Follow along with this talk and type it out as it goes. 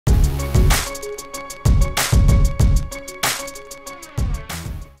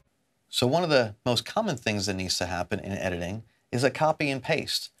So one of the most common things that needs to happen in editing is a copy and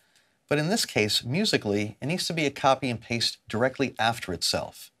paste. But in this case, musically, it needs to be a copy and paste directly after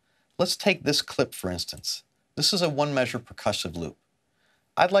itself. Let's take this clip for instance. This is a one-measure percussive loop.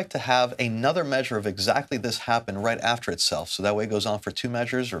 I'd like to have another measure of exactly this happen right after itself, so that way it goes on for 2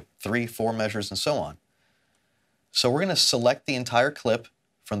 measures or 3, 4 measures, and so on. So we're going to select the entire clip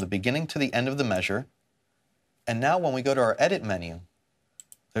from the beginning to the end of the measure, and now when we go to our Edit menu,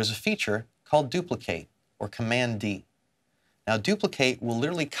 there's a feature called Duplicate, or Command D. Now Duplicate will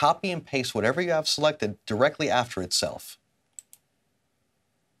literally copy and paste whatever you have selected directly after itself.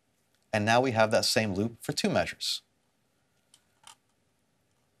 And now we have that same loop for 2 measures.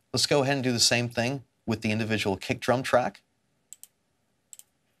 Let's go ahead and do the same thing with the individual kick drum track.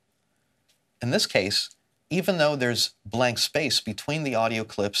 In this case, even though there's blank space between the audio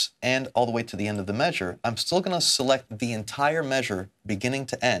clips and all the way to the end of the measure, I'm still going to select the entire measure beginning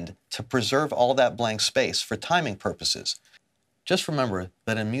to end to preserve all that blank space for timing purposes. Just remember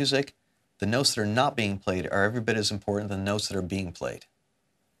that in music, the notes that are not being played are every bit as important than the notes that are being played.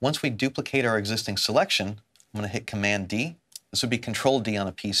 Once we duplicate our existing selection, I'm going to hit Command D. This would be Control D on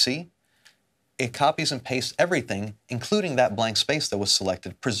a PC. It copies and pastes everything, including that blank space that was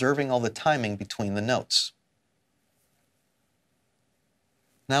selected, preserving all the timing between the notes.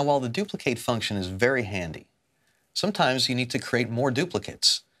 Now, while the duplicate function is very handy, sometimes you need to create more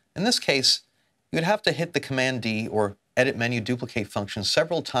duplicates. In this case, you would have to hit the Command D or Edit menu duplicate function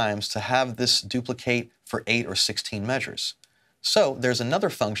several times to have this duplicate for 8 or 16 measures. So there's another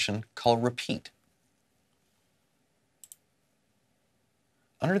function called Repeat.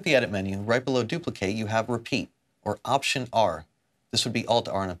 Under the Edit menu, right below Duplicate, you have Repeat, or Option R. This would be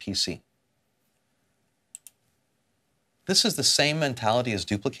Alt-R on a PC. This is the same mentality as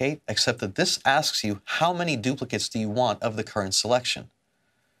Duplicate, except that this asks you how many duplicates do you want of the current selection.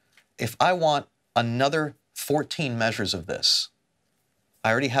 If I want another 14 measures of this,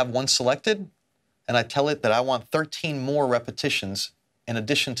 I already have one selected, and I tell it that I want 13 more repetitions in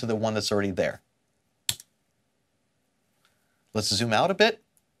addition to the one that's already there. Let's zoom out a bit.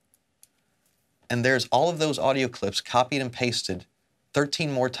 And there's all of those audio clips copied and pasted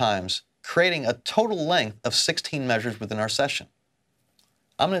 13 more times, creating a total length of 16 measures within our session.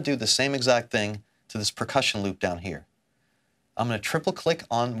 I'm going to do the same exact thing to this percussion loop down here. I'm going to triple click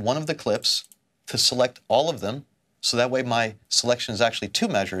on one of the clips to select all of them, so that way my selection is actually 2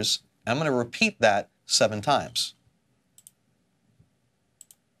 measures, and I'm going to repeat that 7 times.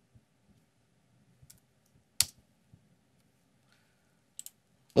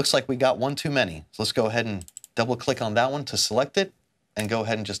 Looks like we got one too many. So let's go ahead and double click on that one to select it and go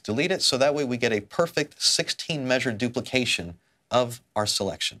ahead and just delete it, so that way we get a perfect 16 measure duplication of our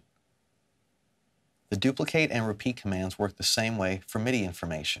selection. The duplicate and repeat commands work the same way for MIDI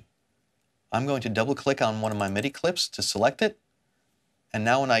information. I'm going to double click on one of my MIDI clips to select it, and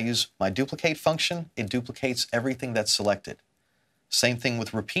now when I use my duplicate function, it duplicates everything that's selected. Same thing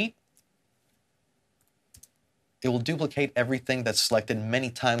with repeat. It will duplicate everything that's selected many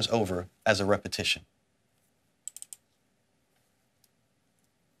times over as a repetition.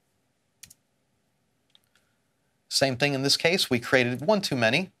 Same thing in this case, we created one too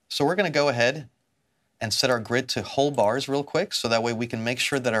many, so we're going to go ahead and set our grid to whole bars real quick, so that way we can make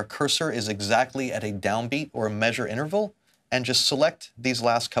sure that our cursor is exactly at a downbeat or a measure interval, and just select these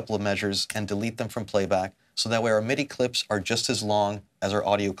last couple of measures and delete them from playback, so that way our MIDI clips are just as long as our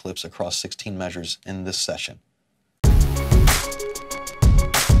audio clips across 16 measures in this session.